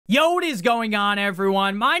Yo, what is going on,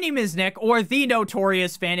 everyone? My name is Nick, or the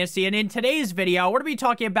Notorious Fantasy, and in today's video, we're going to be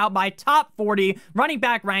talking about my top 40 running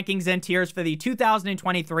back rankings and tiers for the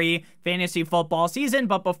 2023 fantasy football season.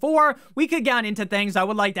 But before we could get into things, I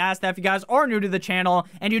would like to ask that if you guys are new to the channel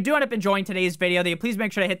and you do end up enjoying today's video, that you please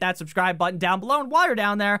make sure to hit that subscribe button down below. And while you're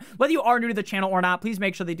down there, whether you are new to the channel or not, please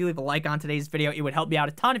make sure that you do leave a like on today's video. It would help me out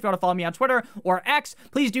a ton. If you want to follow me on Twitter or X,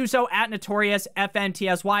 please do so at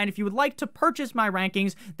NotoriousFantasy. And if you would like to purchase my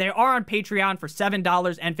rankings, they are on Patreon for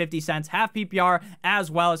 $7.50, half PPR as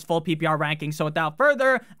well as full PPR rankings. So without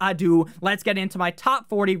further ado, let's get into my top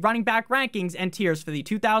 40 running back rankings and tiers for the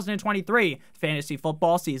 2023 fantasy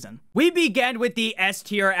football season. We begin with the S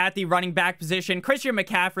tier at the running back position, Christian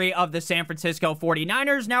McCaffrey of the San Francisco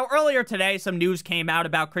 49ers. Now, earlier today, some news came out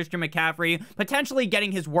about Christian McCaffrey potentially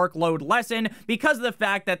getting his workload lessened because of the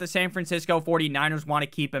fact that the San Francisco 49ers want to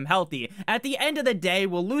keep him healthy. At the end of the day,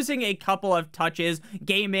 will losing a couple of touches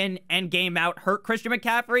game in and game out hurt Christian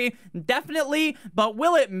McCaffrey? Definitely, but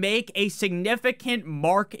will it make a significant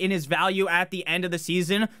mark in his value at the end of the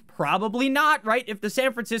season? Probably not, right? If the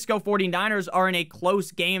San Francisco 49ers are in a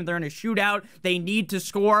close game, they're in a shootout, they need to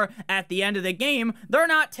score at the end of the game, they're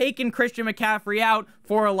not taking Christian McCaffrey out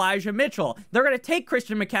for Elijah Mitchell. They're going to take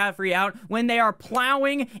Christian McCaffrey out when they are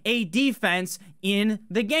plowing a defense in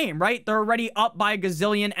the game, right? They're already up by a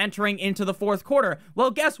gazillion entering into the fourth quarter.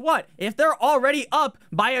 Well, guess what? If they're already up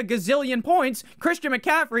by a gazillion points, Christian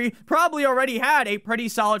McCaffrey probably already had a pretty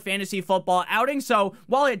solid fantasy football outing. So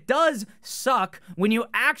while it does suck, when you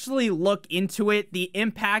actually look into it, the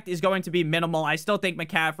impact is going to be minimal. I still think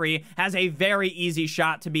McCaffrey has a very easy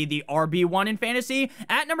shot to be the RB1 in fantasy.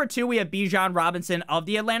 At number 2, we have Bijan Robinson of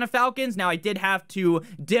the Atlanta Falcons. Now, I did have to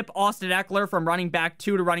dip Austin Ekeler from running back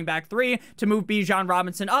 2 to running back 3 to move Bijan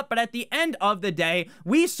Robinson up, but at the end of the day,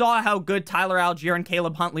 we saw how good Tyler Algier and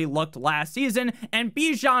Caleb Huntley looked last season, and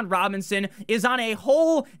Bijan Robinson is on a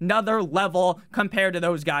whole nother level compared to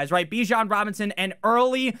those guys, right? Bijan Robinson, an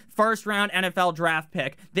early first-round NFL draft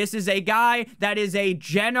pick. This is a guy that is a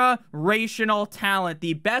generational talent,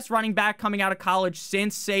 the best running back coming out of college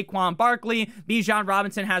since Saquon Barkley. Bijan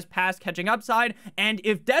Robinson has pass-catching upside, and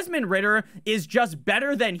if Desmond Ridder is just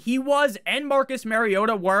better than he was and Marcus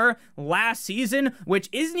Mariota were last season, which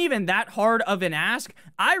isn't even that hard of an ask,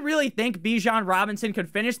 I really think Bijan Robinson could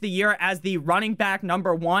finish the year as the running back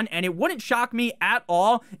number 1, and it wouldn't shock me at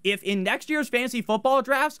all if in next year's fantasy football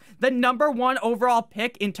drafts, the number 1 overall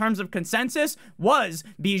pick in terms of consensus was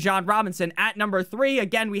Bijan Robinson. At number 3,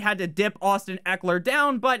 again, we had to dip Austin Ekeler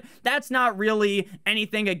down, but that's not really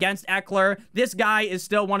anything against Ekeler. This guy is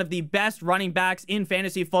still one of the best running backs in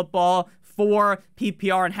fantasy football for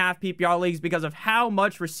PPR and half PPR leagues because of how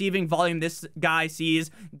much receiving volume this guy sees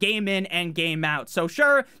game in and game out. So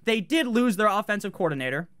sure, they did lose their offensive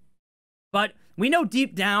coordinator, but we know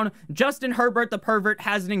deep down, Justin Herbert, the pervert,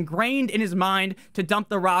 has it ingrained in his mind to dump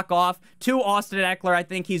the rock off to Austin Ekeler. I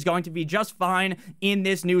think he's going to be just fine in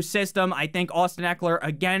this new system. I think Austin Ekeler,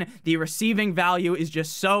 again, the receiving value is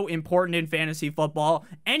just so important in fantasy football.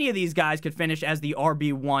 Any of these guys could finish as the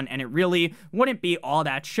RB1, and it really wouldn't be all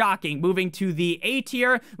that shocking. Moving to the A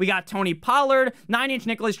tier, we got Tony Pollard, 9-inch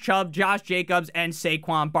Nicholas Chubb, Josh Jacobs, and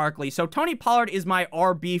Saquon Barkley. So Tony Pollard is my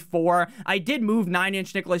RB4. I did move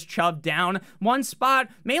 9-inch Nicholas Chubb down one spot,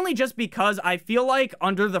 mainly just because I feel like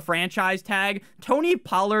under the franchise tag, Tony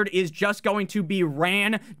Pollard is just going to be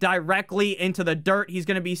ran directly into the dirt. He's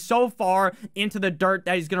going to be so far into the dirt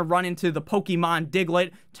that he's going to run into the Pokemon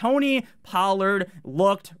Diglett. Tony Pollard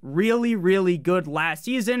looked really, really good last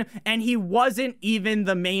season, and he wasn't even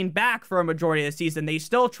the main back for a majority of the season. They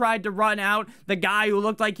still tried to run out the guy who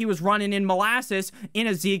looked like he was running in molasses in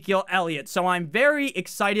Ezekiel Elliott. So I'm very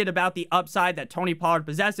excited about the upside that Tony Pollard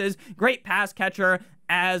possesses. Great pass catcher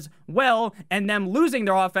as well, and them losing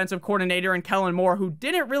their offensive coordinator and Kellen Moore, who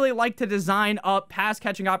didn't really like to design up pass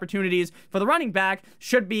catching opportunities for the running back,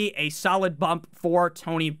 should be a solid bump for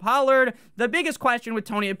Tony Pollard. The biggest question with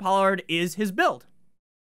Tony Pollard is his build,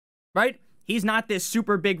 right? He's not this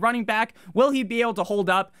super big running back. Will he be able to hold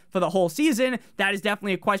up for the whole season? That is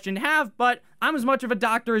definitely a question to have, but I'm as much of a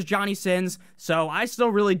doctor as Johnny Sins, so I still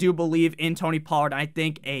really do believe in Tony Pollard. I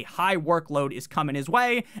think a high workload is coming his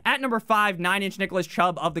way. At number 5, 9-inch Nicholas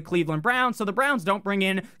Chubb of the Cleveland Browns. So the Browns don't bring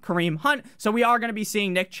in Kareem Hunt, so we are going to be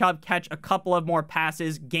seeing Nick Chubb catch a couple of more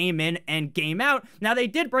passes game in and game out. Now, they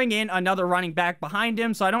did bring in another running back behind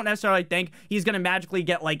him, so I don't necessarily think he's going to magically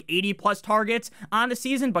get like 80-plus targets on the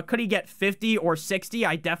season, but could he get 50 or 60?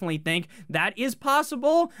 I definitely think that is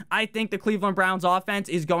possible. I think the Cleveland Browns offense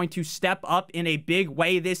is going to step up in a big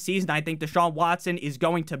way this season. I think Deshaun Watson is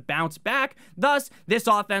going to bounce back. Thus, this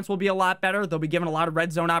offense will be a lot better. They'll be given a lot of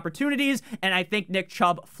red zone opportunities, and I think Nick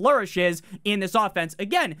Chubb flourishes in this offense.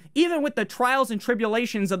 Again, even with the trials and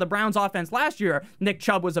tribulations of the Browns offense last year, Nick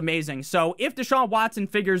Chubb was amazing. So if Deshaun Watson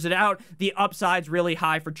figures it out, the upside's really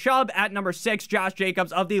high for Chubb. At number 6, Josh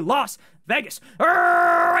Jacobs of the Las Vegas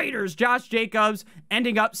Raiders. Josh Jacobs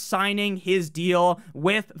ending up signing his deal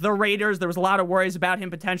with the Raiders. There was a lot of worries about him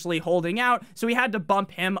potentially holding out, so we had to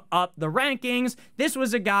bump him up the rankings. This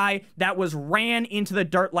was a guy that was ran into the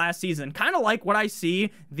dirt last season, kind of like what I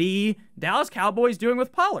see the Dallas Cowboys doing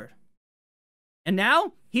with Pollard. And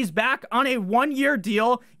now he's back on a one-year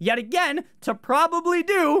deal yet again to probably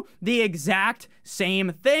do the exact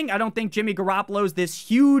same thing. I don't think Jimmy Garoppolo's this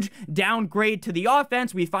huge downgrade to the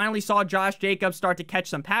offense. We finally saw Josh Jacobs start to catch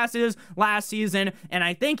some passes last season, and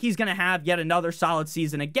I think he's going to have yet another solid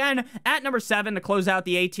season again. At number 7, to close out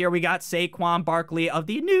the A tier, we got Saquon Barkley of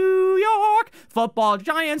the New York Football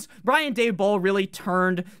Giants. Brian Daboll really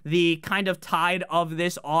turned the kind of tide of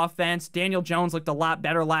this offense. Daniel Jones looked a lot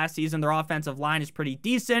better last season. Their offensive line is pretty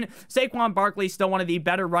decent. Saquon Barkley still one of the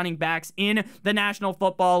better running backs in the National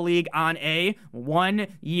Football League on a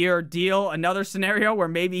one-year deal. Another scenario where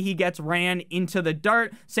maybe he gets ran into the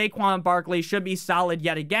dirt. Saquon Barkley should be solid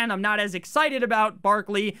yet again. I'm not as excited about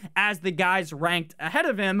Barkley as the guys ranked ahead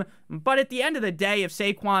of him, but at the end of the day, if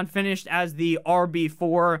Saquon finished as the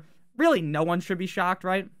RB4, really no one should be shocked,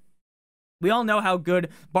 right? We all know how good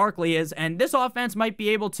Barkley is, and this offense might be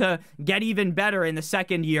able to get even better in the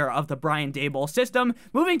second year of the Brian Daboll system.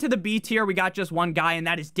 Moving to the B tier, we got just one guy, and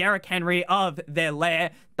that is Derrick Henry of the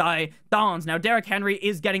Titans. Now, Derrick Henry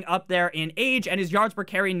is getting up there in age, and his yards per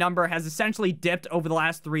carry number has essentially dipped over the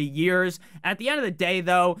last 3 years. At the end of the day,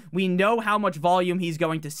 though, we know how much volume he's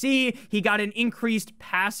going to see. He got an increased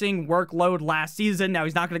passing workload last season. Now,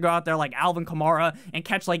 he's not going to go out there like Alvin Kamara and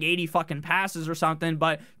catch like 80 fucking passes or something,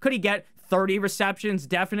 but could he get 30 receptions?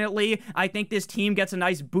 Definitely. I think this team gets a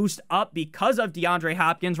nice boost up because of DeAndre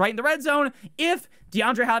Hopkins right in the red zone. If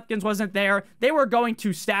DeAndre Hopkins wasn't there, they were going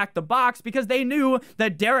to stack the box because they knew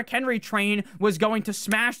that Derrick Henry train was going to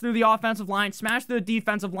smash through the offensive line, smash through the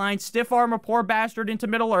defensive line, stiff arm a poor bastard into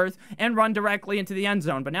Middle Earth, and run directly into the end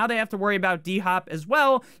zone. But now they have to worry about D-Hop as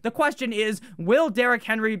well. The question is, will Derrick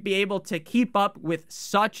Henry be able to keep up with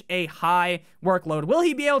such a high workload? Will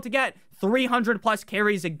he be able to get 300 plus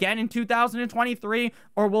carries again in 2023,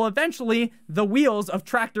 or will eventually the wheels of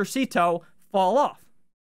Tractor Cito fall off?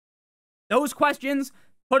 Those questions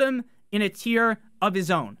put him in a tier of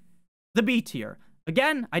his own, the B tier.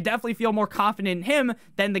 Again, I definitely feel more confident in him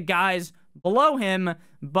than the guys below him,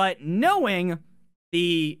 but knowing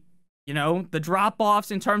the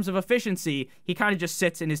drop-offs in terms of efficiency, he kind of just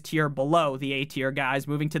sits in his tier below the A tier guys.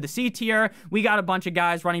 Moving to the C tier, we got a bunch of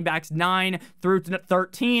guys, running backs 9 through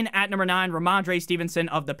 13. At number 9, Rhamondre Stevenson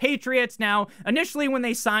of the Patriots. Now, initially when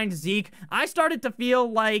they signed Zeke, I started to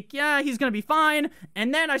feel like, yeah, he's going to be fine.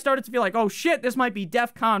 And then I started to feel like, oh shit, this might be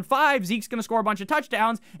DEFCON 5. Zeke's going to score a bunch of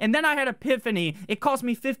touchdowns. And then I had epiphany. It cost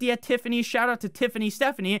me 50 at Tiffany. Shout out to Tiffany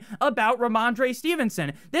Stephanie about Rhamondre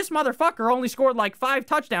Stevenson. This motherfucker only scored like 5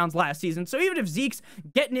 touchdowns last season. So even if Zeke's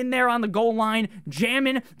getting in there on the goal line,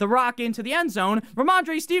 jamming the rock into the end zone,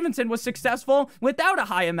 Rhamondre Stevenson was successful without a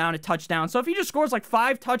high amount of touchdowns. So if he just scores like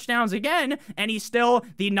 5 touchdowns again, and he's still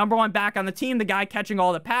the #1 back on the team, the guy catching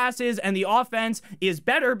all the passes, and the offense is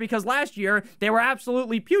better because last year they were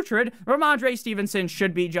absolutely putrid, Rhamondre Stevenson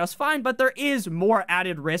should be just fine, but there is more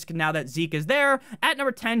added risk now that Zeke is there. At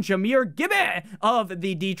number 10, Jahmyr Gibbs of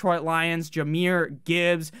the Detroit Lions. Jahmyr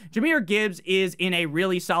Gibbs is in a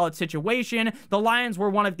really solid situation. The Lions were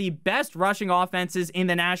one of the best rushing offenses in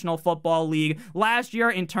the National Football League last year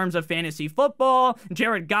in terms of fantasy football.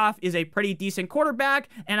 Jared Goff is a pretty decent quarterback,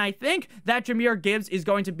 and I think that Jahmyr Gibbs is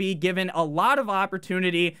going to be given a lot of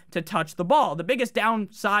opportunity to touch the ball. The biggest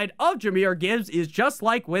downside of Jahmyr Gibbs is just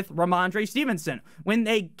like with Rhamondre Stevenson. When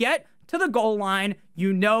they get to the goal line,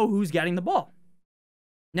 you know who's getting the ball.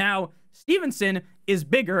 Now, Stevenson is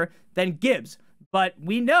bigger than Gibbs, but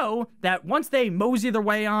we know that once they mosey their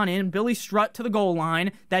way on in, Billy Strut to the goal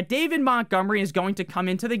line, that David Montgomery is going to come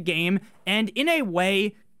into the game and, in a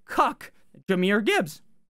way, cuck Jahmyr Gibbs.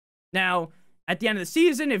 Now, at the end of the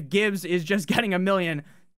season, if Gibbs is just getting 1 million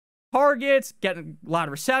targets, getting a lot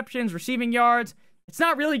of receptions, receiving yards, it's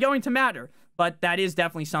not really going to matter. but that is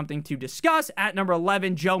definitely something to discuss. At number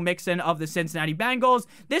 11, Joe Mixon of the Cincinnati Bengals.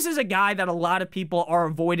 This is a guy that a lot of people are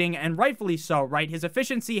avoiding, and rightfully so, right? His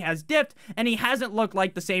efficiency has dipped, and he hasn't looked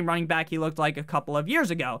like the same running back he looked like a couple of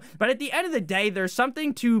years ago. But at the end of the day, there's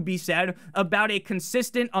something to be said about a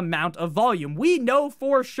consistent amount of volume. We know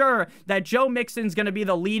for sure that Joe Mixon's going to be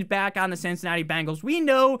the lead back on the Cincinnati Bengals. We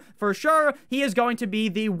know for sure he is going to be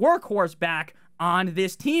the workhorse back on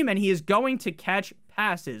this team, and he is going to catch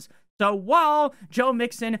passes. So while Joe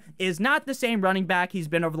Mixon is not the same running back he's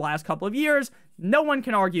been over the last couple of years, no one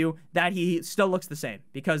can argue that he still looks the same,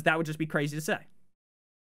 because that would just be crazy to say.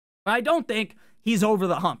 But I don't think he's over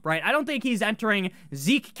the hump, right? I don't think he's entering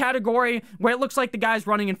Zeke category where it looks like the guy's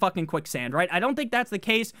running in fucking quicksand, right? I don't think that's the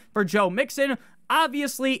case for Joe Mixon.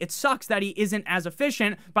 Obviously, it sucks that he isn't as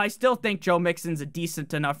efficient, but I still think Joe Mixon's a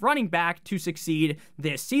decent enough running back to succeed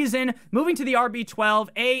this season. Moving to the RB12,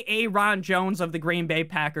 Aaron Jones of the Green Bay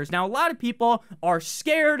Packers. Now, a lot of people are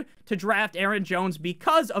scared to draft Aaron Jones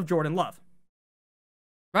because of Jordan Love,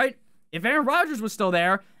 right? If Aaron Rodgers was still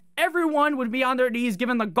there, everyone would be on their knees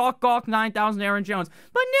giving the gawk 9,000 Aaron Jones.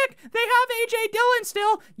 But Nick, they have A.J. Dillon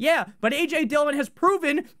still. Yeah, but A.J. Dillon has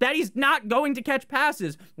proven that he's not going to catch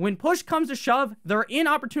passes. When push comes to shove, they're in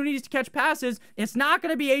opportunities to catch passes. It's not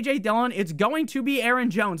going to be A.J. Dillon. It's going to be Aaron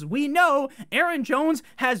Jones. We know Aaron Jones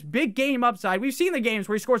has big game upside. We've seen the games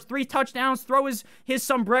where he scores 3 touchdowns, throws his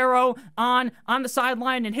sombrero on the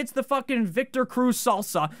sideline, and hits the fucking Victor Cruz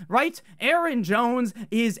salsa, right? Aaron Jones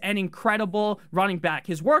is an incredible running back.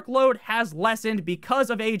 His workload has lessened because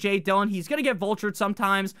of A.J. Dillon. He's going to get vultured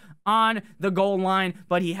sometimes on the goal line,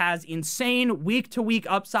 but he has insane week-to-week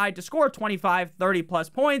upside to score 25, 30-plus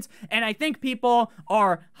points, and I think people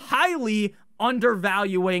are highly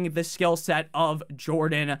undervaluing the skill set of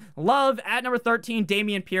Jordan Love. At number 13,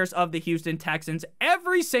 Dameon Pierce of the Houston Texans.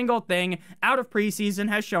 Every single thing out of preseason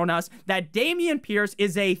has shown us that Dameon Pierce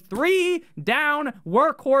is a 3-down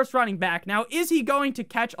workhorse running back. Now, is he going to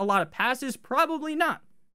catch a lot of passes? Probably not.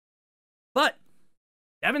 But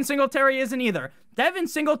Devin Singletary isn't either. Devin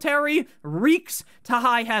Singletary reeks to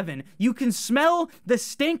high heaven. You can smell the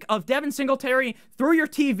stink of Devin Singletary through your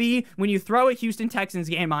TV when you throw a Houston Texans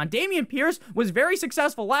game on. Dameon Pierce was very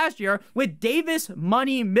successful last year with Davis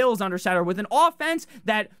Money Mills under center, with an offense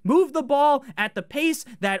that moved the ball at the pace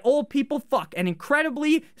that old people fuck, an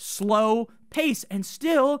incredibly slow pace, and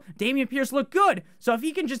still Dameon Pierce looked good. So if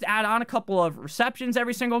he can just add on a couple of receptions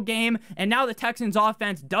every single game, and now the Texans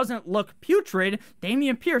offense doesn't look putrid,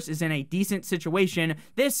 Dameon Pierce is in a decent situation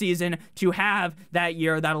this season to have that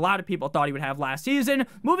year that a lot of people thought he would have last season.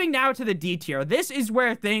 Moving now to the D tier. This is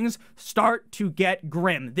where things start to get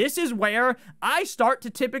grim. This is where I start to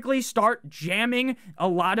typically start jamming a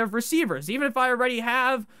lot of receivers. Even if I already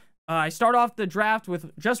have I start off the draft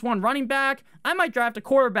with just one running back, I might draft a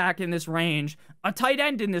quarterback in this range, a tight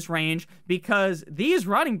end in this range, because these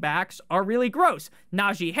running backs are really gross.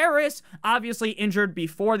 Najee Harris, obviously injured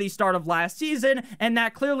before the start of last season, and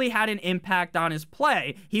that clearly had an impact on his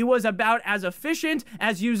play. He was about as efficient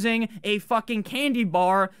as using a fucking candy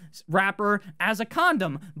bar wrapper as a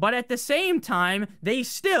condom, but at the same time, they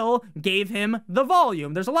still gave him the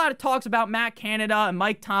volume. There's a lot of talks about Matt Canada and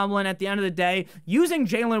Mike Tomlin at the end of the day using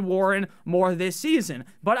Jalen Warren more this season,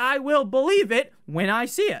 but I will believe it when I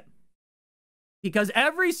see it. Because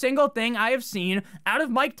every single thing I have seen out of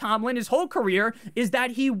Mike Tomlin his whole career is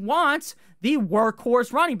that he wants the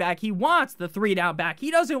workhorse running back. He wants the 3-down back. He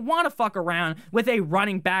doesn't want to fuck around with a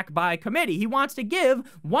running back by committee. He wants to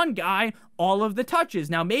give one guy all of the touches.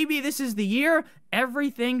 Now, maybe this is the year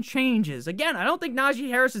everything changes. Again, I don't think Najee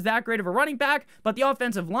Harris is that great of a running back, but the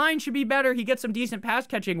offensive line should be better. He gets some decent pass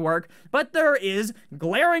catching work, but there is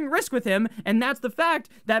glaring risk with him, and that's the fact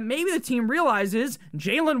that maybe the team realizes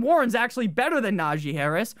Jalen Warren's actually better than Najee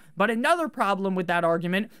Harris. But another problem with that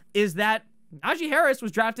argument is that Najee Harris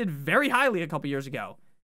was drafted very highly a couple years ago.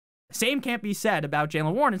 The same can't be said about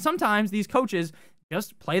Jalen Warren, and sometimes these coaches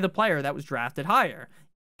just play the player that was drafted higher.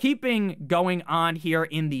 Keeping going on here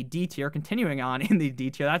in the D tier, continuing on in the D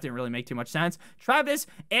tier, that didn't really make too much sense. Travis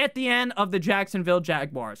Etienne of the Jacksonville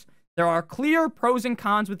Jaguars. There are clear pros and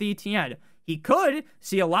cons with Etienne. He could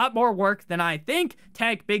see a lot more work than I think.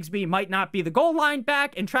 Tank Bigsby might not be the goal line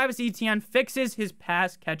back, and Travis Etienne fixes his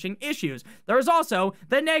pass-catching issues. There's also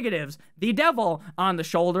the negatives. The devil on the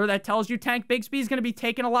shoulder that tells you Tank Bigsby is going to be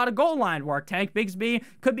taking a lot of goal line work. Tank Bigsby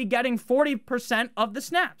could be getting 40% of the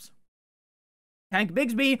snaps. Tank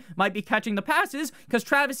Bigsby might be catching the passes because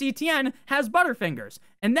Travis Etienne has butterfingers.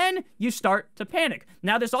 And then you start to panic.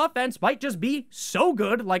 Now, this offense might just be so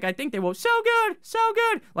good, like I think they will, so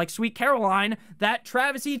good, like Sweet Caroline, that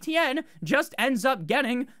Travis Etienne just ends up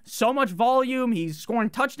getting so much volume, he's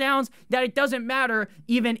scoring touchdowns, that it doesn't matter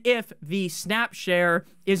even if the snap share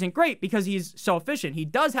isn't great because he's so efficient. He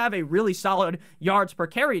does have a really solid yards per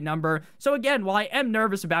carry number. So again, while I am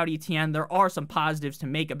nervous about Etienne, there are some positives to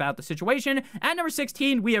make about the situation. At number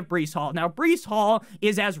 16, we have Breece Hall. Now, Breece Hall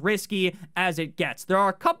is as risky as it gets. There are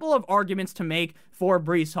a couple of arguments to make for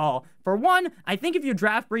Breece Hall. For one, I think if you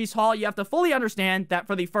draft Breece Hall, you have to fully understand that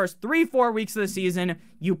for the first 3-4 weeks of the season,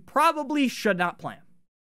 you probably should not play him.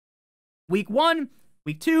 Week 1,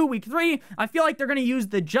 Week 2, Week 3, I feel like they're going to use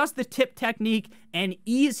just the tip technique and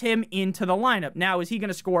ease him into the lineup. Now, is he going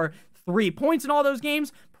to score 3 points in all those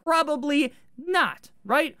games? Probably not,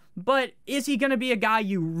 right? But is he going to be a guy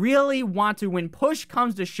you really want to, when push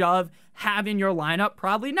comes to shove, have in your lineup?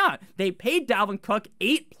 Probably not. They paid Dalvin Cook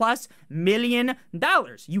 $8+ million.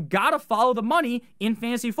 You got to follow the money in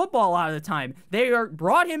fantasy football a lot of the time. They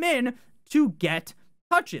brought him in to get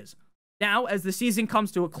touches. Now, as the season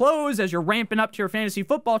comes to a close, as you're ramping up to your fantasy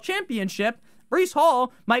football championship, Breece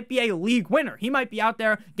Hall might be a league winner. He might be out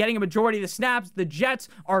there getting a majority of the snaps. The Jets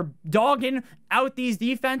are dogging out these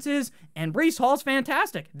defenses, and Breece Hall's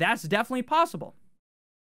fantastic. That's definitely possible.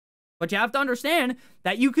 But you have to understand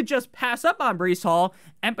that you could just pass up on Breece Hall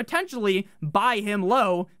and potentially buy him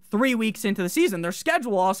low 3 weeks into the season. Their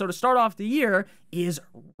schedule also to start off the year is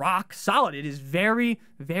rock solid. It is very,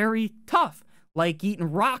 very tough, like eating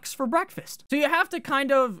rocks for breakfast. So you have to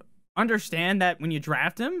kind of understand that when you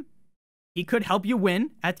draft him, he could help you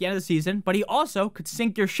win at the end of the season, but he also could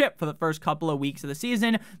sink your ship for the first couple of weeks of the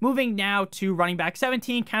season. Moving now to running back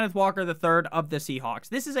 17, Kenneth Walker III of the Seahawks.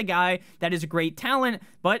 This is a guy that is a great talent,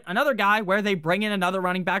 but another guy where they bring in another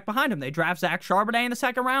running back behind him. They draft Zach Charbonnet in the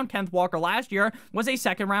second round. Kenneth Walker last year was a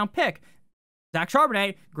second-round pick. Zach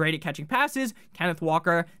Charbonnet, great at catching passes. Kenneth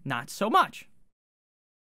Walker, not so much.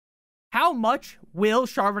 How much will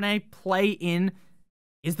Charbonnet play in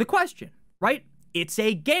is the question, right? It's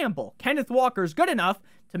a gamble. Kenneth Walker's good enough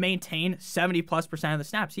to maintain 70+% of the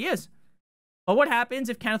snaps. He is. But what happens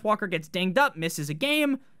if Kenneth Walker gets dinged up, misses a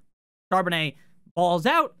game, Charbonnet balls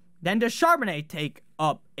out, then does Charbonnet take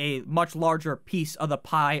up a much larger piece of the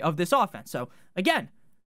pie of this offense? So again,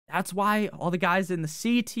 that's why all the guys in the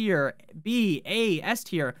C tier, B, A, S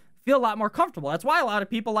tier feel a lot more comfortable. That's why a lot of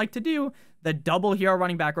people like to do the double hero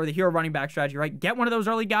running back or the hero running back strategy, right? Get one of those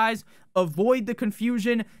early guys, avoid the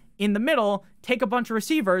confusion in the middle, take a bunch of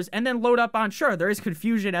receivers, and then load up on, sure, there is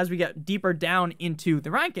confusion as we get deeper down into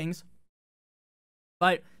the rankings,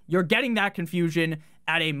 but you're getting that confusion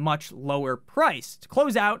at a much lower price. To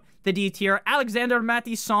close out the D tier, Alexander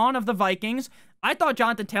Mattison of the Vikings. I thought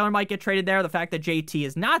Jonathan Taylor might get traded there. The fact that JT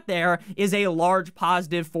is not there is a large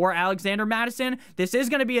positive for Alexander Mattison. This is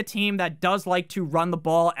going to be a team that does like to run the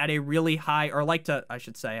ball at a really high, or like to, I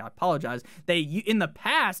should say, I apologize. They, in the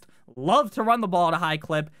past, love to run the ball at a high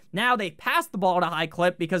clip. Now they pass the ball at a high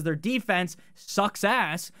clip because their defense sucks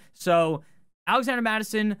ass. So Alexander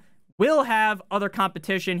Mattison will have other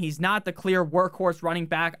competition. He's not the clear workhorse running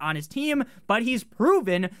back on his team, but he's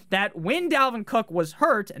proven that when Dalvin Cook was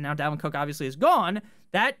hurt, and now Dalvin Cook obviously is gone,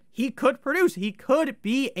 that he could produce. He could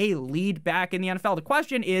be a lead back in the NFL. The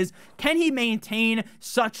question is, can he maintain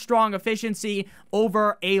such strong efficiency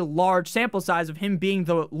over a large sample size of him being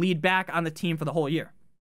the lead back on the team for the whole year?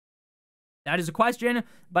 That is a question,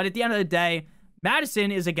 but at the end of the day,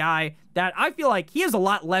 Mattison is a guy that I feel like he has a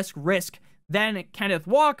lot less risk than Kenneth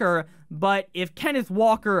Walker, but if Kenneth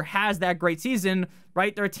Walker has that great season,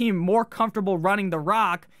 right, they're a team more comfortable running the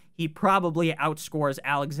rock, he probably outscores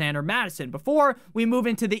Alexander Mattison. Before we move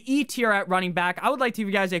into the E tier at running back, I would like to give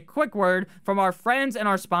you guys a quick word from our friends and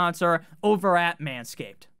our sponsor over at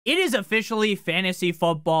Manscaped. It is officially fantasy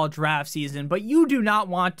football draft season, but you do not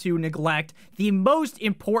want to neglect the most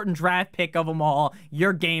important draft pick of them all,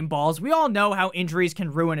 your game balls. We all know how injuries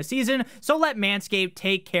can ruin a season, so let Manscaped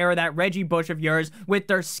take care of that Reggie Bush of yours with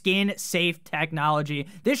their skin-safe technology.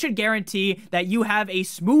 This should guarantee that you have a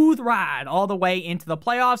smooth ride all the way into the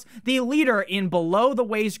playoffs. The leader in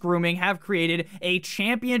below-the-waist grooming have created a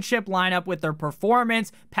championship lineup with their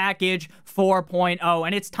Performance Package 4.0,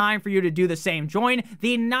 and it's time for you to do the same. Join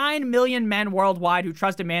the 9 million men worldwide who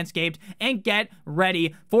trust in Manscaped and get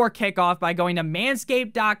ready for kickoff by going to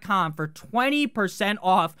manscaped.com for 20%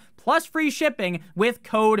 off plus free shipping with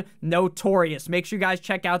code NOTORIOUS. Make sure you guys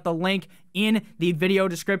check out the link in the video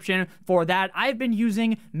description for that. I've been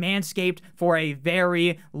using Manscaped for a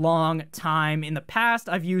very long time. In the past,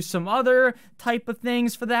 I've used some other type of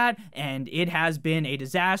things for that, and it has been a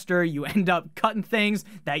disaster. You end up cutting things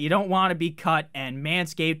that you don't want to be cut, and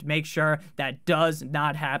Manscaped makes sure that does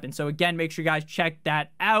not happen. So again, make sure you guys check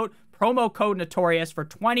that out. Promo code NOTORIOUS for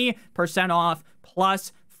 20% off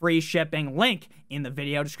plus free shipping. Link in the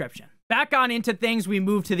video description. Back on into things, we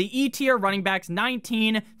move to the E tier, running backs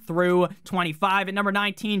 19 through 25. At number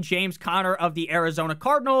 19, James Conner of the Arizona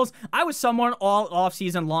Cardinals. I was someone all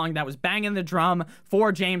offseason long that was banging the drum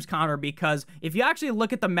for James Conner because if you actually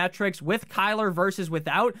look at the metrics with Kyler versus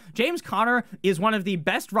without, James Conner is one of the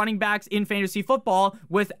best running backs in fantasy football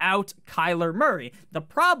without Kyler Murray. The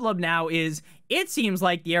problem now is it seems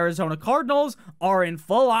like the Arizona Cardinals are in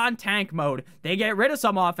full-on tank mode. They get rid of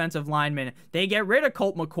some offensive linemen. They get rid of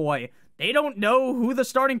Colt McCoy. They don't know who the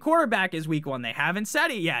starting quarterback is week 1. They haven't said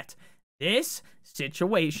it yet. This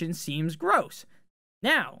situation seems gross.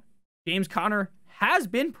 Now, James Conner has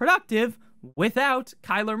been productive without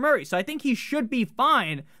Kyler Murray, so I think he should be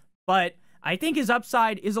fine, but I think his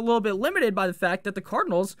upside is a little bit limited by the fact that the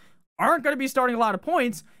Cardinals aren't going to be starting a lot of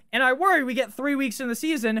points, and I worry we get 3 weeks in the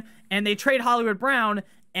season, and they trade Hollywood Brown,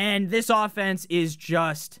 and this offense is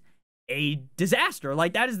just a disaster.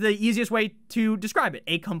 Like, that is the easiest way to describe it.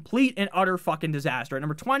 A complete and utter fucking disaster. At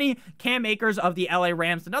number 20, Cam Akers of the LA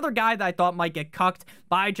Rams. Another guy that I thought might get cucked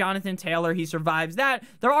by Jonathan Taylor. He survives that.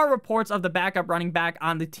 There are reports of the backup running back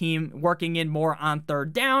on the team working in more on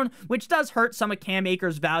third down, which does hurt some of Cam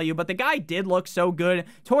Akers' value, but the guy did look so good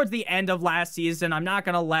towards the end of last season. I'm not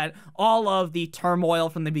going to let all of the turmoil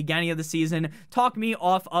from the beginning of the season talk me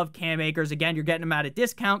off of Cam Akers. Again, you're getting him at a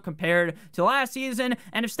discount compared to last season,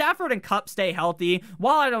 and if Stafford and Kupp stay healthy,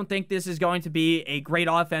 while I don't think this is going to be a great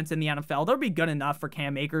offense in the NFL, they'll be good enough for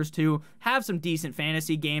Cam Akers to have some decent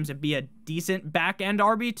fantasy games and be a decent back-end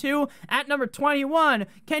RB2. At number 21,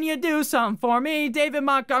 can you do something for me? David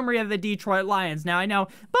Montgomery of the Detroit Lions. Now, I know,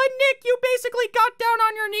 but Nick, you basically got down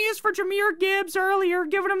on your knees for Jahmyr Gibbs earlier,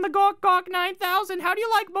 giving him the Gawk 9000. How do you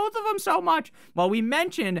like both of them so much? Well, we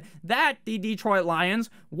mentioned that the Detroit Lions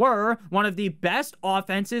were one of the best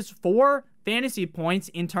offenses for fantasy points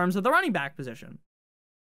in terms of the running back position.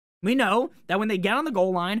 We know that when they get on the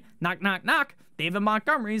goal line, knock, knock, knock, David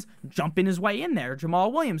Montgomery's jumping his way in there,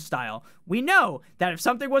 Jamal Williams style. We know that if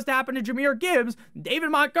something was to happen to Jahmyr Gibbs, David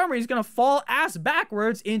Montgomery's going to fall ass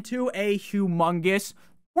backwards into a humongous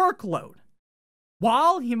workload.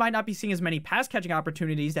 While he might not be seeing as many pass-catching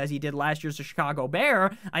opportunities as he did last year as a Chicago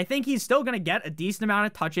Bear, I think he's still going to get a decent amount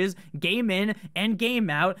of touches game in and game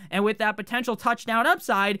out, and with that potential touchdown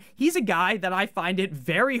upside, he's a guy that I find it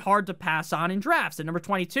very hard to pass on in drafts. At number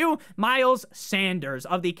 22, Miles Sanders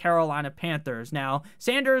of the Carolina Panthers. Now,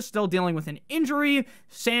 Sanders still dealing with an injury.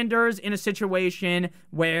 Sanders in a situation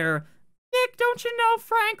where, Nick, don't you know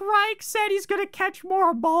Frank Reich said he's going to catch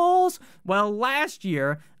more balls? Well, last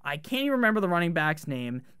year, I can't even remember the running back's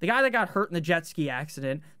name, the guy that got hurt in the jet ski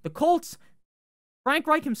accident, the Colts, Frank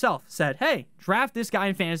Reich himself said, hey, draft this guy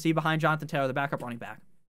in fantasy behind Jonathan Taylor, the backup running back.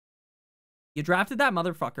 You drafted that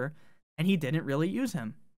motherfucker, and he didn't really use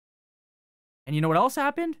him. And you know what else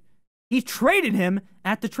happened? He traded him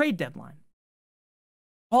at the trade deadline.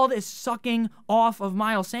 All this sucking off of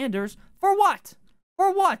Miles Sanders, for what?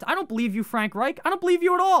 For what? I don't believe you, Frank Reich. I don't believe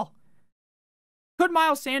you at all. Could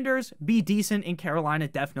Miles Sanders be decent in Carolina?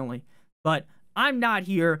 Definitely. But I'm not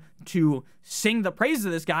here to sing the praises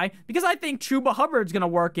of this guy because I think Chuba Hubbard's going to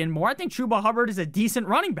work in more. I think Chuba Hubbard is a decent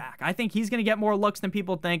running back. I think he's going to get more looks than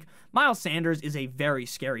people think. Miles Sanders is a very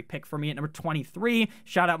scary pick for me at number 23.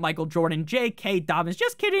 Shout out Michael Jordan. J.K. Dobbins.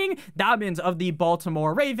 Just kidding. Dobbins of the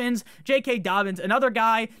Baltimore Ravens. J.K. Dobbins, another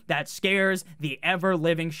guy that scares the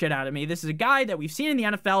ever-living shit out of me. This is a guy that we've seen in the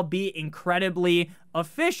NFL be incredibly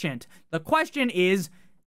efficient. The question is,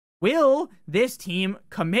 will this team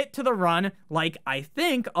commit to the run like I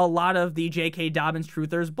think a lot of the J.K. Dobbins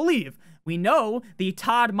truthers believe? We know the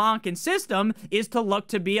Todd Monken system is to look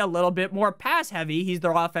to be a little bit more pass-heavy. He's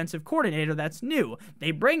their offensive coordinator. That's new.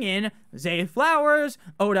 They bring in Zay Flowers,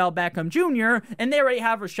 Odell Beckham Jr., and they already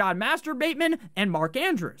have Rashad Master Bateman and Mark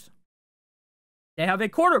Andrews. They have a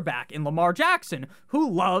quarterback in Lamar Jackson who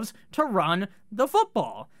loves to run the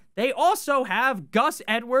football. They also have Gus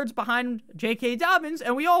Edwards behind J.K. Dobbins,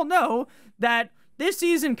 and we all know that this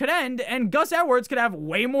season could end, and Gus Edwards could have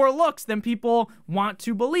way more looks than people want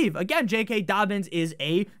to believe. Again, J.K. Dobbins is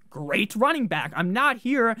a great running back. I'm not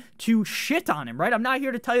here to shit on him, right? I'm not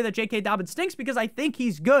here to tell you that J.K. Dobbins stinks because I think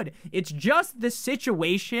he's good. It's just the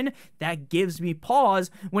situation that gives me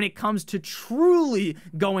pause when it comes to truly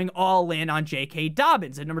going all in on J.K.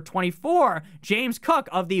 Dobbins. At number 24, James Cook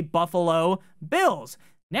of the Buffalo Bills.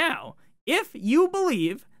 Now, if you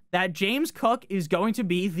believe that James Cook is going to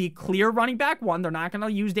be the clear running back one, they're not going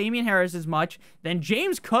to use Damien Harris as much, then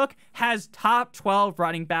James Cook has top 12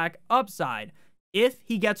 running back upside if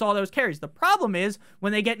he gets all those carries. The problem is,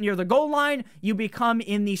 when they get near the goal line, you become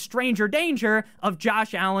in the stranger danger of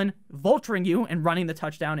Josh Allen vulturing you and running the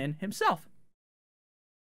touchdown in himself.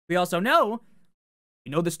 We also know,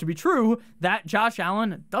 we know this to be true, that Josh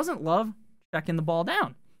Allen doesn't love checking the ball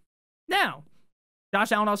down. Now,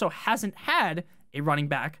 Josh Allen also hasn't had a running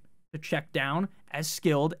back to check down as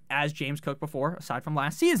skilled as James Cook before, aside from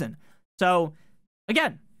last season. So,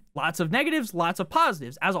 again, lots of negatives, lots of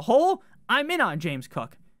positives. As a whole, I'm in on James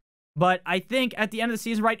Cook. But I think at the end of the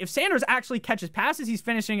season, right, if Sanders actually catches passes, he's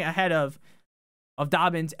finishing ahead of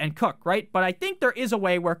Dobbins and Cook, right? But I think there is a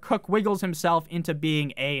way where Cook wiggles himself into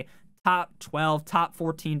being a top 12, top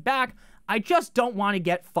 14 back. I just don't want to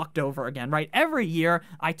get fucked over again, right? Every year,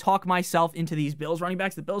 I talk myself into these Bills running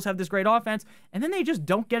backs. The Bills have this great offense, and then they just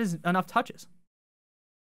don't get enough touches.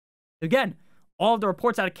 Again, all of the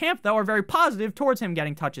reports out of camp, though, are very positive towards him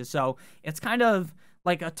getting touches. So it's kind of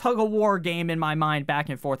like a tug-of-war game in my mind, back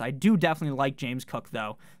and forth. I do definitely like James Cook,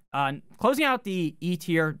 though. Closing out the E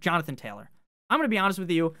tier, Jonathan Taylor. I'm going to be honest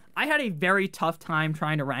with you. I had a very tough time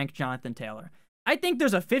trying to rank Jonathan Taylor. I think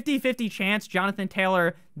there's a 50-50 chance Jonathan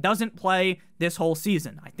Taylor doesn't play this whole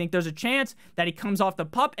season. I think there's a chance that he comes off the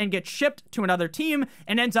pup and gets shipped to another team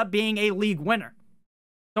and ends up being a league winner.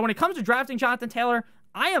 So when it comes to drafting Jonathan Taylor,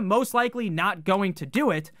 I am most likely not going to do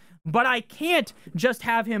it, but I can't just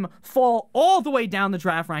have him fall all the way down the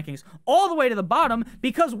draft rankings, all the way to the bottom,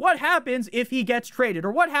 because what happens if he gets traded?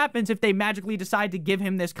 Or what happens if they magically decide to give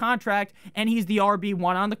him this contract and he's the RB1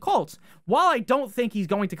 on the Colts? While I don't think he's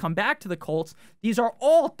going to come back to the Colts, these are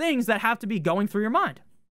all things that have to be going through your mind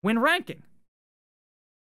when ranking.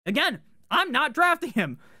 Again, I'm not drafting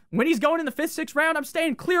him. When he's going in the 5th, 6th round, I'm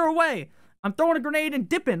staying clear away. I'm throwing a grenade and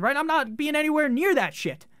dipping, right? I'm not being anywhere near that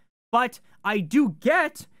shit. But I do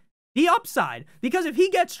get the upside, because if he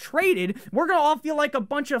gets traded, we're going to all feel like a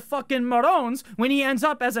bunch of fucking morons when he ends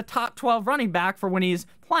up as a top 12 running back for when he's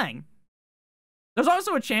playing. There's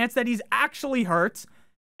also a chance that he's actually hurt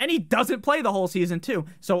and he doesn't play the whole season too.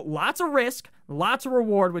 So lots of risk, lots of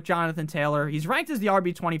reward with Jonathan Taylor. He's ranked as the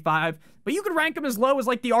RB25, but you could rank him as low as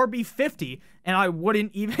like the RB50 and I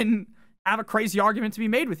wouldn't even have a crazy argument to be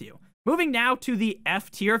made with you. Moving now to the F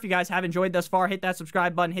tier. If you guys have enjoyed thus far, hit that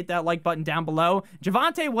subscribe button, hit that like button down below.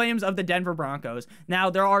 Javonte Williams of the Denver Broncos. Now,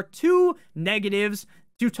 there are two negatives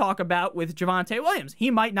to talk about with Javonte Williams. He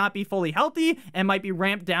might not be fully healthy and might be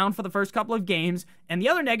ramped down for the first couple of games. And the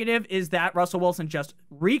other negative is that Russell Wilson just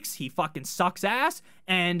reeks. He fucking sucks ass.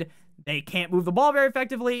 And they can't move the ball very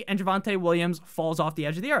effectively. And Javonte Williams falls off the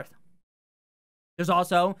edge of the earth. There's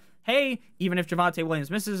also, hey, even if Javonte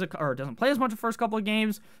Williams misses or doesn't play as much the first couple of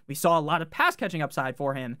games, we saw a lot of pass catching upside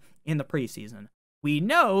for him in the preseason. We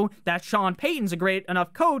know that Sean Payton's a great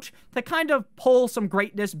enough coach to kind of pull some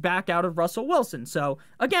greatness back out of Russell Wilson. So,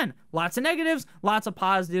 again, lots of negatives, lots of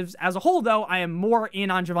positives. As a whole, though, I am more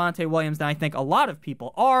in on Javonte Williams than I think a lot of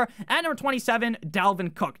people are. At number 27,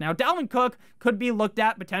 Dalvin Cook. Now, Dalvin Cook could be looked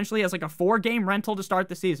at potentially as like a 4-game rental to start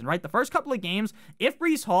the season, right? The first couple of games, if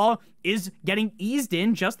Breece Hall is getting eased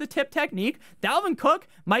in just the tip technique, Dalvin Cook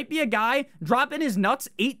might be a guy dropping his nuts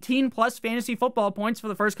 18-plus fantasy football points for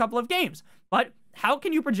the first couple of games. But how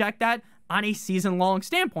can you project that on a season-long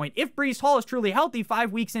standpoint? If Breece Hall is truly healthy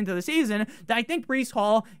 5 weeks into the season, then I think Breece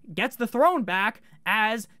Hall gets the throne back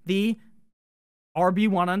as the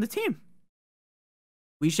RB1 on the team.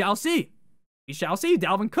 We shall see. We shall see.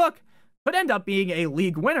 Dalvin Cook could end up being a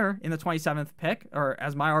league winner in the 27th pick, or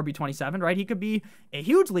as my RB27, right? He could be a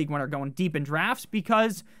huge league winner going deep in drafts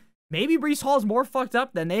because maybe Breece Hall is more fucked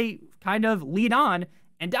up than they kind of lead on,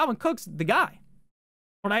 and Dalvin Cook's the guy.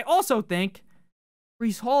 But I also think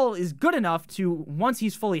Breece Hall is good enough to, once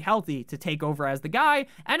he's fully healthy, to take over as the guy.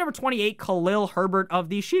 At number 28, Khalil Herbert of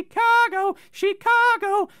the Chicago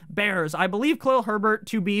Bears. I believe Khalil Herbert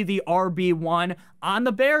to be the RB1 on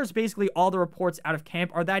the Bears. Basically, all the reports out of camp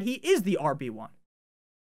are that he is the RB1.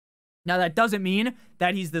 Now, that doesn't mean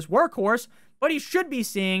that he's this workhorse, but he should be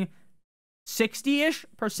seeing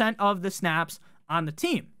 60-ish% of the snaps on the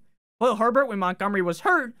team. Khalil Herbert, when Montgomery was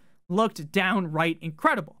hurt, looked downright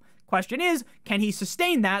incredible. Question is, can he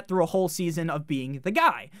sustain that through a whole season of being the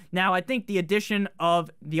guy? Now, I think the addition of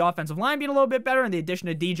the offensive line being a little bit better and the addition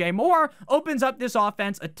of DJ Moore opens up this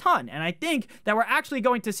offense a ton. And I think that we're actually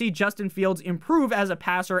going to see Justin Fields improve as a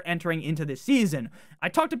passer entering into this season. I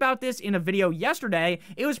talked about this in a video yesterday.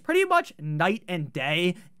 It was pretty much night and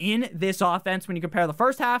day in this offense when you compare the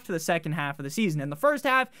first half to the second half of the season. In the first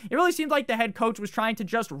half, it really seemed like the head coach was trying to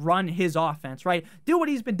just run his offense, right? Do what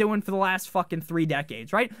he's been doing for the last fucking 3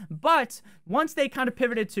 decades, right? But once they kind of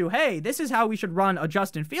pivoted to, hey, this is how we should run a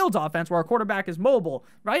Justin Fields offense where our quarterback is mobile,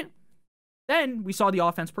 right? Then we saw the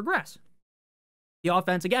offense progress. The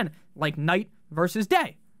offense, again, like night versus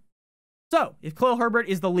day. So if Khalil Herbert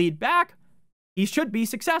is the lead back, he should be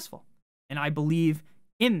successful. And I believe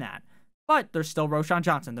in that. But there's still Roschon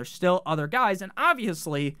Johnson. There's still other guys. And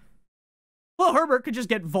obviously, Khalil Herbert could just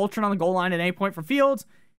get vultured on the goal line at any point for Fields.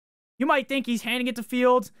 You might think he's handing it to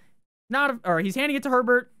Fields. He's handing it to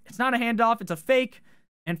Herbert. It's not a handoff. It's a fake.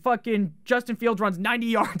 And fucking Justin Fields runs 90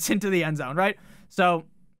 yards into the end zone, right? So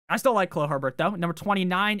I still like Khalil Herbert, though. Number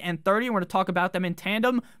 29 and 30, we're going to talk about them in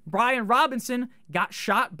tandem. Brian Robinson got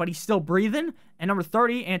shot, but he's still breathing. And number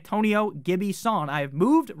 30, Antonio Gibson. I have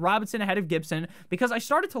moved Robinson ahead of Gibson because I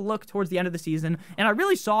started to look towards the end of the season, and I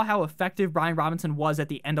really saw how effective Brian Robinson was at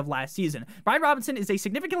the end of last season. Brian Robinson is a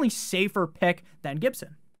significantly safer pick than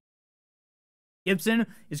Gibson. Gibson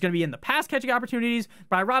is going to be in the pass-catching opportunities.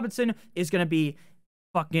 Brian Robinson is going to be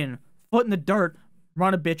fucking foot in the dirt,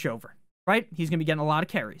 run a bitch over, right? He's going to be getting a lot of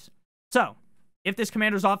carries. So, if this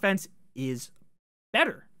Commanders offense is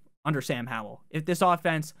better under Sam Howell, if this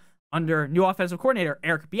offense under new offensive coordinator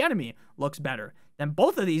Eric Bieniemy looks better, then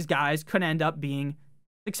both of these guys could end up being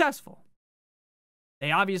successful.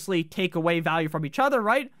 They obviously take away value from each other,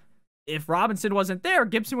 right? If Robinson wasn't there,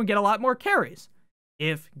 Gibson would get a lot more carries.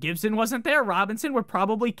 If Gibson wasn't there, Robinson would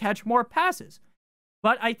probably catch more passes.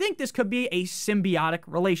 But I think this could be a symbiotic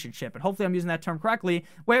relationship, and hopefully I'm using that term correctly,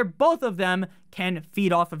 where both of them can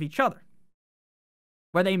feed off of each other,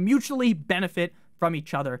 where they mutually benefit from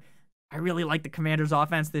each other. I really like the Commanders'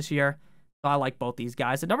 offense this year, so I like both these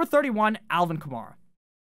guys. At number 31, Alvin Kamara.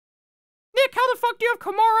 Nick, how the fuck do you have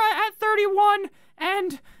Kamara at 31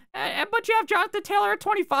 but you have Jonathan Taylor at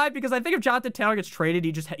 25? Because I think if Jonathan Taylor gets traded,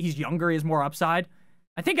 he's younger, he has more upside.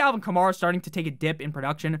 I think Alvin Kamara is starting to take a dip in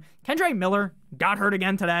production. Kendre Miller got hurt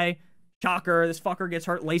again today. Shocker, this fucker gets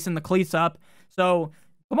hurt lacing the cleats up. So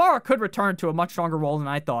Kamara could return to a much stronger role than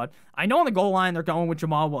I thought. I know on the goal line they're going with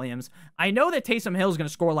Jamal Williams. I know that Taysom Hill is going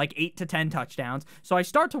to score like 8 to 10 touchdowns. So I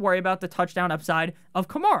start to worry about the touchdown upside of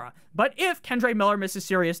Kamara. But if Kendre Miller misses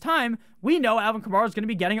serious time, we know Alvin Kamara is going to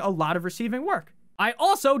be getting a lot of receiving work. I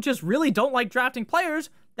also just really don't like drafting players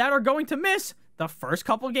that are going to miss the first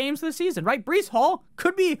couple of games of the season, right? Breece Hall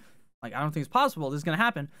could be, like, I don't think it's possible this is going to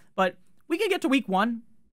happen, but we can get to week 1,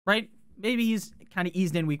 right? Maybe he's kind of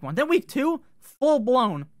eased in week 1. Then week 2, full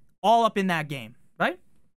blown, all up in that game, right?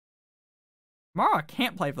 Kamara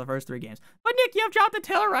can't play for the first 3 games. But Nick, you have Jonathan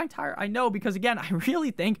Taylor ranked higher. I know, because again, I really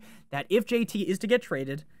think that if JT is to get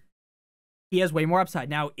traded, he has way more upside.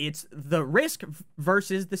 Now, it's the risk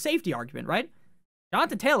versus the safety argument, right?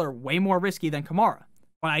 Jonathan Taylor, way more risky than Kamara.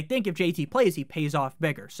 But I think if JT plays, he pays off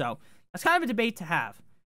bigger. So that's kind of a debate to have,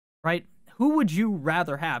 right? Who would you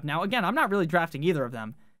rather have? Now, again, I'm not really drafting either of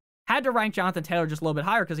them. Had to rank Jonathan Taylor just a little bit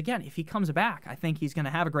higher because, again, if he comes back, I think he's going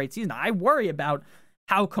to have a great season. I worry about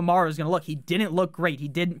how Kamara is going to look. He didn't look great. He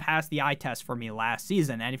didn't pass the eye test for me last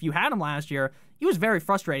season. And if you had him last year, he was very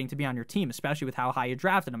frustrating to be on your team, especially with how high you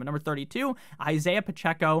drafted him. At number 32, Isaiah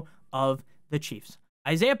Pacheco of the Chiefs.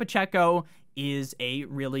 Isaiah Pacheco is a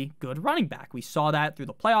really good running back. We saw that through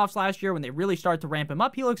the playoffs last year when they really started to ramp him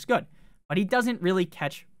up. He looks good, but he doesn't really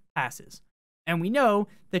catch passes. And we know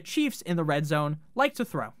the Chiefs in the red zone like to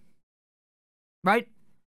throw, right?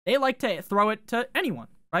 They like to throw it to anyone,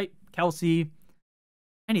 right? Kelsey,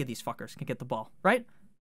 any of these fuckers can get the ball, right?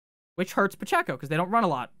 Which hurts Pacheco because they don't run a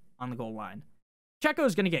lot on the goal line. Pacheco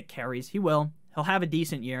is going to get carries. He will. He'll have a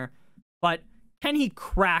decent year. But can he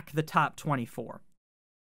crack the top 24?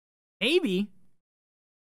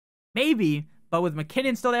 Maybe, but with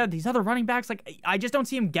McKinnon still there, these other running backs, like, I just don't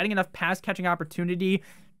see him getting enough pass-catching opportunity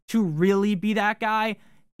to really be that guy.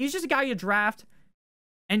 He's just a guy you draft,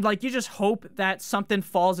 and, like, you just hope that something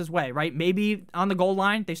falls his way, right? Maybe on the goal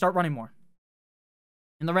line, they start running more.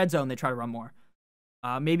 In the red zone, they try to run more.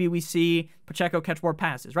 Maybe we see Pacheco catch more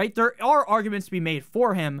passes, right? There are arguments to be made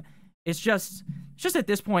for him. It's just at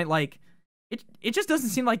this point, like, It just doesn't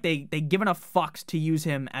seem like they give enough fucks to use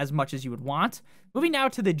him as much as you would want. Moving now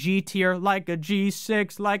to the G tier, like a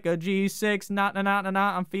G6, like a G6, nah,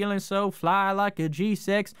 I'm feeling so fly like a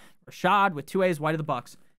G6. Rashad with 2 A's, wide of the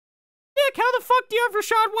Bucks. Nick, how the fuck do you have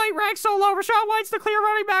Rachaad White ranked so low? Rachaad White's the clear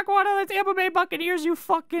running back one of the Tampa Bay Buccaneers, you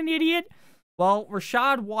fucking idiot. Well,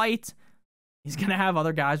 Rachaad White, he's going to have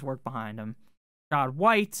other guys work behind him. Rachaad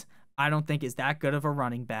White, I don't think is that good of a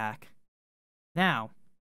running back. Now,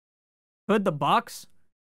 could the Bucs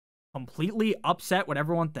completely upset what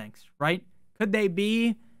everyone thinks, right? Could they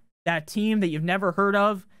be that team that you've never heard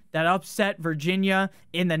of that upset Virginia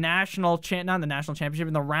in the not the national championship,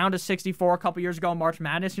 in the round of 64 a couple years ago in March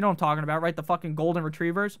Madness? You know what I'm talking about, right? The fucking Golden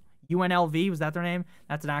Retrievers. UNLV, was that their name?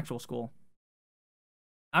 That's an actual school.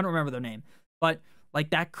 I don't remember their name. But like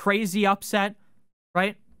that crazy upset,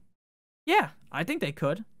 right? Yeah, I think they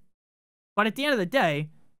could. But at the end of the day,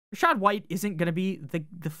 Rachaad White isn't going to be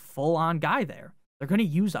the full-on guy there. They're going to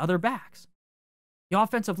use other backs. The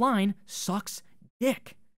offensive line sucks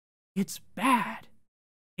dick. It's bad.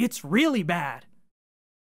 It's really bad.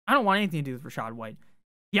 I don't want anything to do with Rachaad White.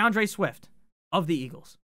 DeAndre Swift of the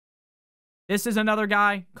Eagles. This is another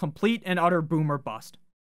guy, complete and utter boomer bust.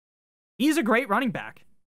 He's a great running back.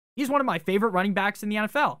 He's one of my favorite running backs in the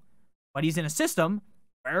NFL. But he's in a system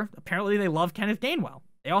where apparently they love Kenneth Gainwell.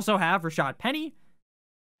 They also have Rashad Penny.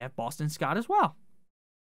 They have Boston Scott as well.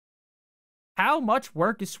 How much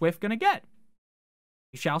work is Swift going to get?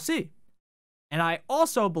 We shall see. And I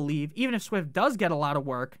also believe, even if Swift does get a lot of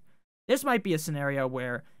work, this might be a scenario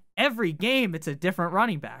where every game it's a different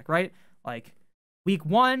running back, right? Like, week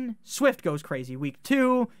 1, Swift goes crazy. Week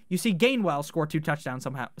 2, you see Gainwell score 2 touchdowns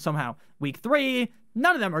somehow. Week 3,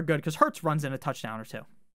 none of them are good because Hurts runs in a touchdown or 2.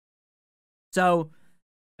 So,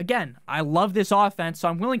 again, I love this offense, so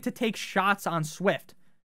I'm willing to take shots on Swift.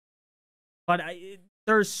 But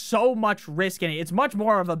there's so much risk in it. It's much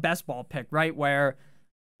more of a best ball pick, right? Where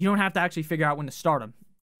you don't have to actually figure out when to start him.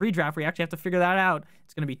 Redraft, where you actually have to figure that out.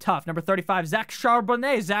 It's going to be tough. Number 35, Zach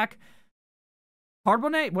Charbonnet. Zach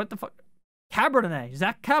Charbonnet? What the fuck? Cabernet.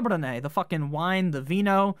 Zach Cabernet. The fucking wine, the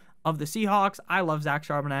vino of the Seahawks. I love Zach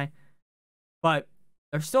Charbonnet. But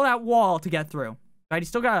there's still that wall to get through. Right? He's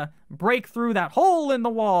still got to break through that hole in the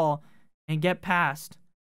wall and get past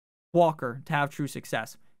Walker to have true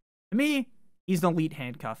success. To me, he's an elite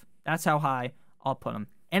handcuff. That's how high I'll put him.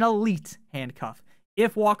 An elite handcuff.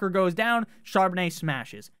 If Walker goes down, Charbonnet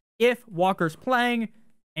smashes. If Walker's playing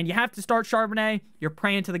and you have to start Charbonnet, you're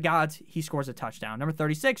praying to the gods he scores a touchdown. Number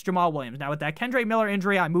 36, Jamal Williams. Now, with that Kendre Miller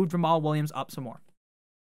injury, I moved Jamal Williams up some more.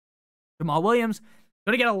 Jamal Williams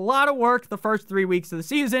going to get a lot of work the first 3 weeks of the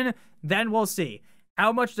season. Then we'll see.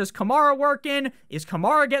 How much does Kamara work in? Is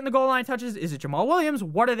Kamara getting the goal line touches? Is it Jamal Williams?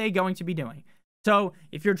 What are they going to be doing? So,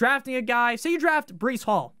 if you're drafting a guy, say you draft Breece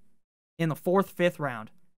Hall in the 4th, 5th round.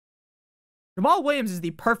 Jamal Williams is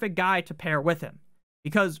the perfect guy to pair with him.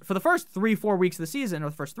 Because for the first 3-4 weeks of the season, or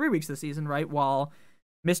the first 3 weeks of the season, right, while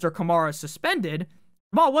Mr. Kamara is suspended,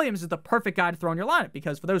 Jamal Williams is the perfect guy to throw in your lineup.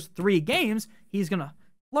 Because for those 3 games, he's going to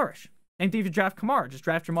flourish. Same thing if you draft Kamara, just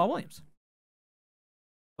draft Jamal Williams.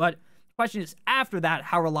 But the question is, after that,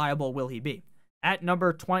 how reliable will he be? At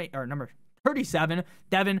number 37,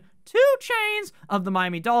 Devin 2 Chains of the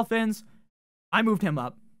Miami Dolphins. I moved him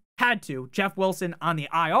up. Had to. Jeff Wilson on the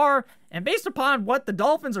IR. And based upon what the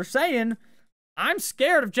Dolphins are saying, I'm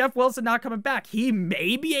scared of Jeff Wilson not coming back. He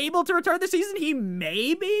may be able to return this season. He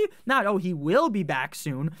may be. Not, oh, he will be back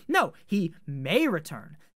soon. No, he may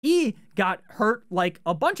return. He got hurt like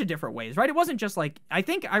a bunch of different ways, right? It wasn't just like, I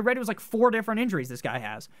think I read it was like 4 different injuries this guy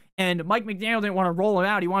has. And Mike McDaniel didn't want to roll him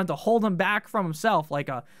out. He wanted to hold him back from himself, like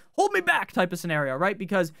a hold me back type of scenario, right?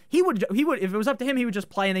 Because he would, if it was up to him, he would just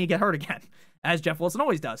play and then he'd get hurt again, as Jeff Wilson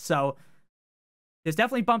always does. So this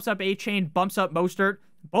definitely bumps up A-Chain, bumps up Mostert.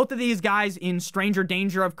 Both of these guys in stranger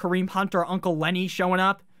danger of Kareem Hunt or Uncle Lenny showing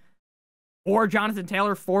up, or Jonathan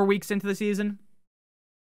Taylor 4 weeks into the season.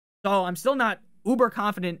 So I'm still not uber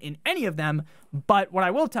confident in any of them, but what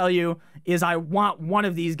I will tell you is I want one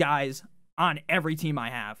of these guys on every team I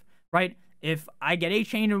have, right? If I get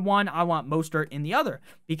A-Chain in one, I want Mostert in the other,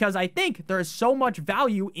 because I think there is so much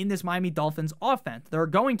value in this Miami Dolphins offense. There are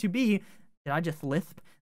going to be, did I just lisp?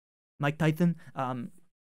 Mike Tyson?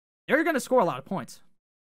 They're going to score a lot of points.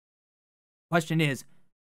 Question is,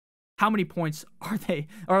 how many points are they,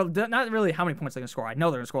 or not really how many points they're going to score. I know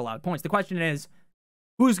they're going to score a lot of points. The question is,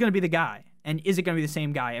 who's going to be the guy? And is it going to be the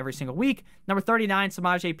same guy every single week? Number 39,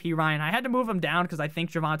 Samaje Perine. I had to move him down because I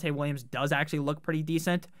think Javonte Williams does actually look pretty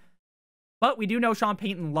decent. But we do know Sean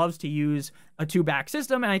Payton loves to use a 2-back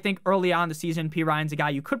system. And I think early on in the season, Perine's a guy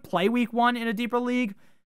you could play week 1 in a deeper league.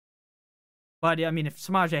 But, I mean, if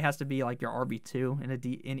Samaje has to be like your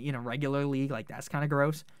RB2 in a regular league, like that's kind of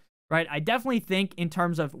gross. Right? I definitely think in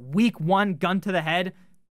terms of week 1, gun to the head,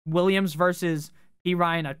 Williams versus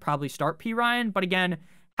Perine, I'd probably start Perine. But again,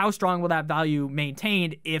 how strong will that value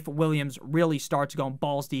maintained if Williams really starts going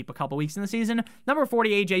balls deep a couple weeks in the season? Number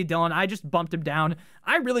 40, A.J. Dillon. I just bumped him down.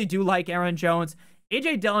 I really do like Aaron Jones.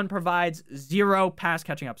 A.J. Dillon provides 0 pass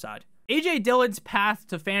catching upside. A.J. Dillon's path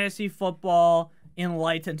to fantasy football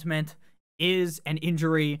enlightenment is an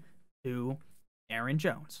injury to Aaron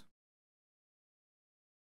Jones.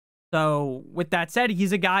 So with that said,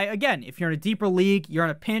 he's a guy, again, if you're in a deeper league, you're in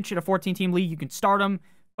a pinch in a 14-team league, you can start him,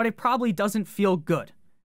 but it probably doesn't feel good.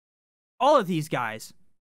 All of these guys,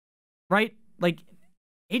 right? Like,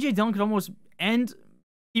 A.J. Dillon could almost end,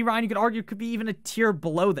 P. Ryan, you could argue, could be even a tier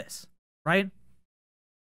below this, right?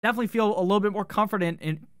 Definitely feel a little bit more confident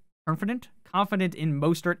in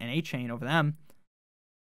Mostert and A-Chain over them.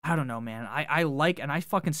 I don't know, man. I like, and I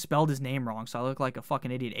fucking spelled his name wrong, so I look like a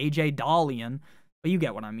fucking idiot. A.J. Dalian. But you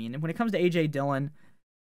get what I mean. And when it comes to A.J. Dillon,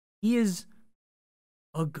 he is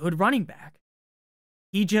a good running back.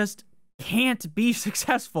 He just can't be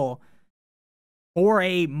successful for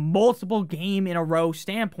a multiple game in a row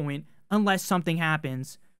standpoint unless something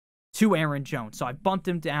happens to Aaron Jones. So I bumped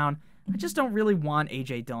him down. I just don't really want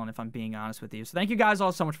A.J. Dillon, if I'm being honest with you. So thank you guys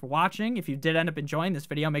all so much for watching. If you did end up enjoying this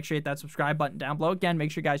video, make sure you hit that subscribe button down below. Again,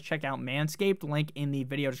 make sure you guys check out Manscaped, link in the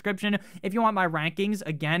video description. If you want my rankings,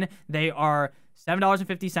 again, they are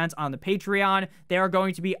 $7.50 on the Patreon. They are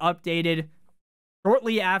going to be updated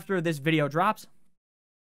shortly after this video drops.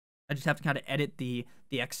 I just have to kind of edit the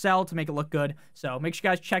Excel to make it look good. So make sure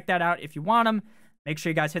you guys check that out if you want them. Make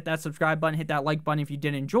sure you guys hit that subscribe button, hit that like button if you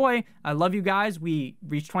did enjoy. I love you guys. We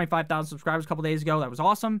reached 25,000 subscribers a couple days ago. That was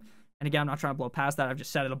awesome. And again, I'm not trying to blow past that. I've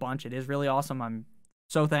just said it a bunch. It is really awesome. I'm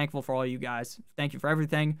so thankful for all you guys. Thank you for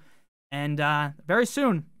everything. And very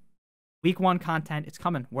soon, week 1 content, it's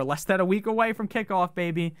coming. We're less than a week away from kickoff,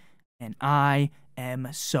 baby. And I am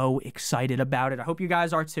so excited about it. I hope you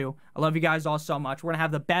guys are too. I love you guys all so much. We're going to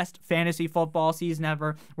have the best fantasy football season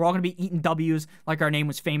ever. We're all going to be eating W's like our name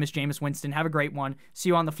was famous, Jameis Winston. Have a great one. See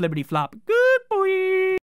you on the flippity flop. Good.